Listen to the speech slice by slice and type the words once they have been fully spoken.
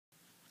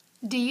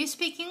Do you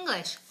speak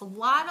English? A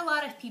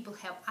lot of people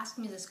have asked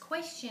me this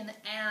question,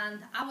 and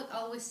I would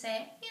always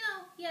say,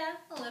 yeah,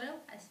 a little.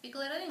 I speak a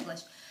little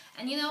English.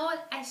 And you know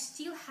what? I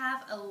still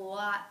have a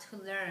lot to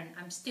learn.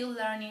 I'm still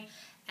learning,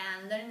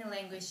 and learning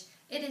language,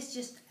 it is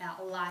just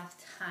a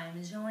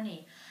lifetime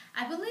journey.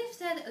 I believe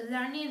that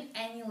learning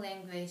any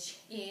language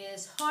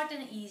is hard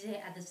and easy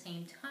at the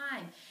same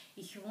time.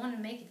 If you want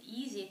to make it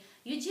easy,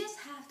 you just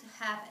have to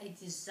have a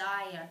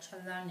desire to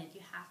learn it.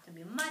 You have to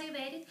be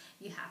motivated,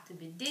 you have to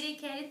be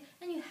dedicated,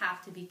 and you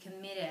have to be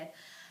committed.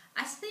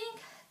 I think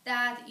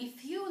that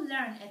if you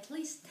learn at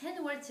least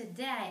 10 words a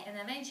day, and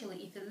eventually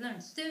if you learn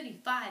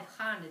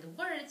 3,500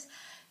 words,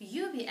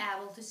 you'll be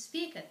able to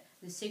speak it.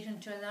 The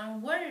secret to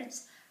learn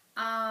words,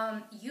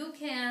 you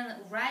can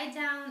write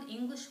down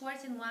English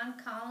words in one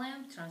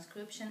column,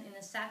 transcription in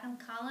the second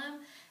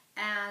column,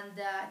 and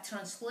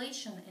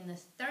translation in the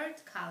third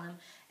column.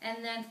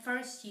 And then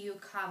first you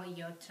cover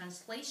your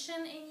translation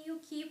and you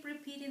keep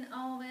repeating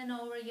over and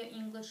over your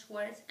English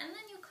words, and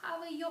then you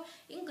cover your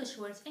English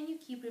words and you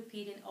keep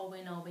repeating over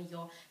and over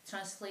your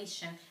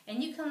translation.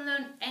 And you can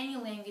learn any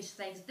language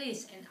like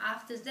this, and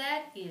after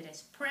that it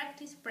is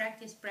practice,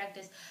 practice,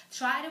 practice.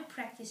 Try to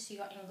practice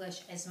your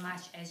English as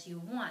much as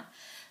you want.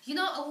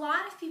 A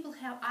lot of people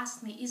have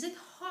asked me, is it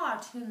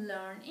hard to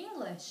learn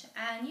English?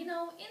 And in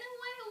a way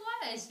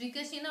it was,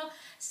 because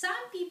some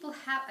people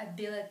have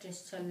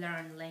abilities to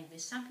learn language,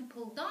 some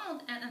people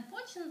don't, and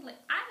unfortunately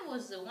I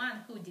was the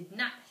one who did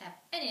not have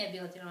any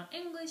ability to learn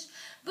English,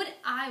 but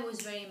I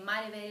was very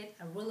motivated.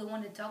 I really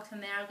wanted to talk to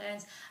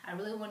Americans, I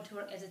really wanted to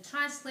work as a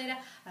translator,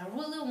 I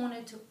really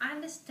wanted to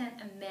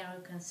understand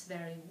Americans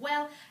very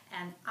well,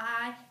 and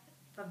I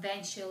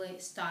eventually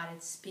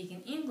started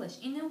speaking English.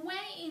 In a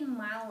way, in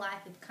my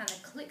life it kind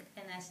of clicked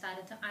and I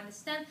started to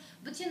understand,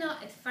 but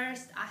at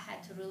first I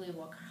had to really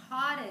work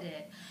hard at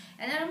it.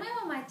 And I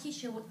remember my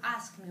teacher would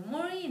ask me,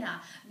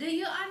 Marina, do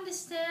you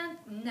understand?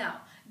 No.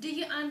 Do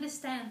you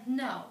understand?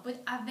 No.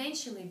 But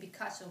eventually,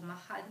 because of my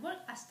hard work,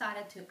 I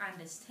started to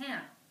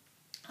understand.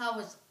 I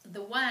was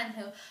the one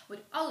who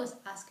would always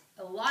ask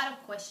a lot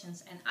of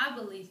questions, and I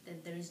believe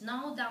that there is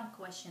no dumb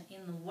question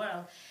in the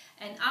world.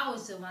 And I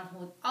was the one who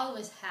would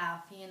always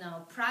have,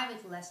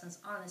 private lessons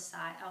on the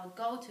side. I would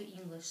go to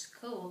English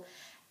school,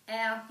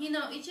 and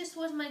it just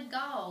was my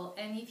goal.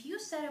 And if you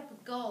set up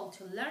a goal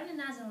to learn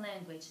another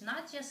language,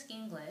 not just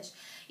English,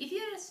 if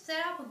you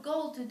set up a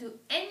goal to do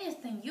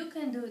anything, you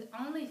can do it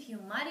only if you're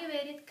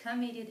motivated,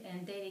 committed,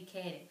 and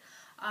dedicated.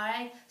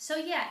 Alright, so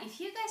yeah, if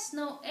you guys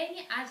know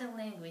any other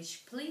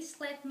language, please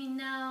let me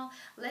know.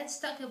 Let's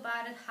talk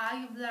about it, how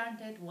you've learned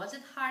it, was it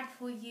hard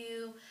for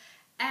you?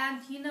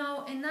 And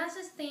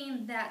another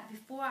thing that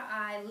before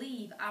I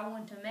leave, I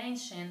want to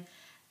mention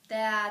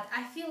that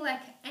I feel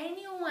like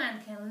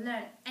anyone can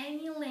learn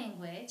any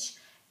language.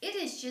 It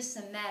is just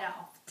a matter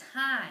of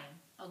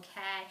time,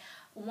 okay?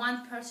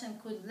 One person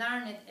could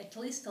learn it at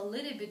least a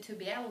little bit to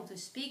be able to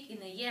speak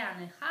in a year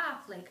and a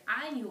half. Like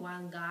I knew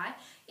one guy,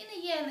 in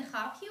a year and a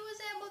half he was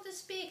able to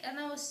speak, and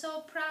I was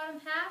so proud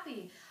and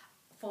happy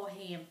for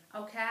him,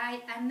 okay?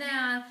 And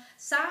then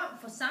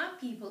for some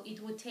people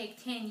it would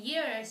take 10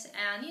 years,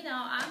 and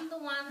I'm the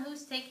one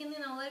who's taking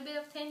a little bit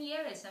of 10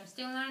 years. I'm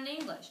still learning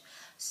English.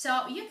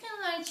 So you can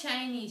learn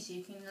Chinese,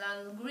 you can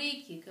learn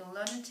Greek, you can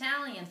learn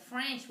Italian,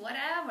 French,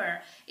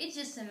 whatever. It's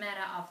just a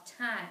matter of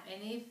time.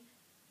 And if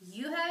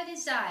you have a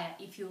desire,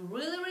 if you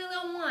really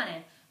want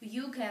it,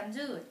 you can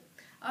do it.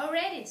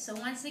 Alrighty, so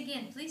once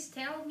again, please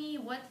tell me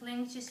what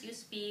languages you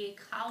speak,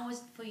 how was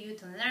it for you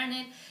to learn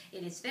it.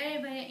 It is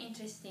very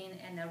interesting,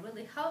 and I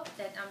really hope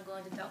that I'm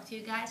going to talk to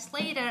you guys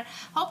later.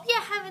 Hope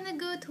you're having a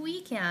good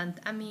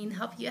weekend.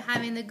 Hope you're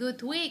having a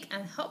good week,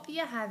 and hope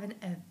you're having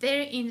a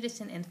very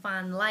interesting and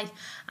fun life.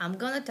 I'm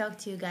gonna talk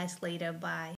to you guys later. Bye.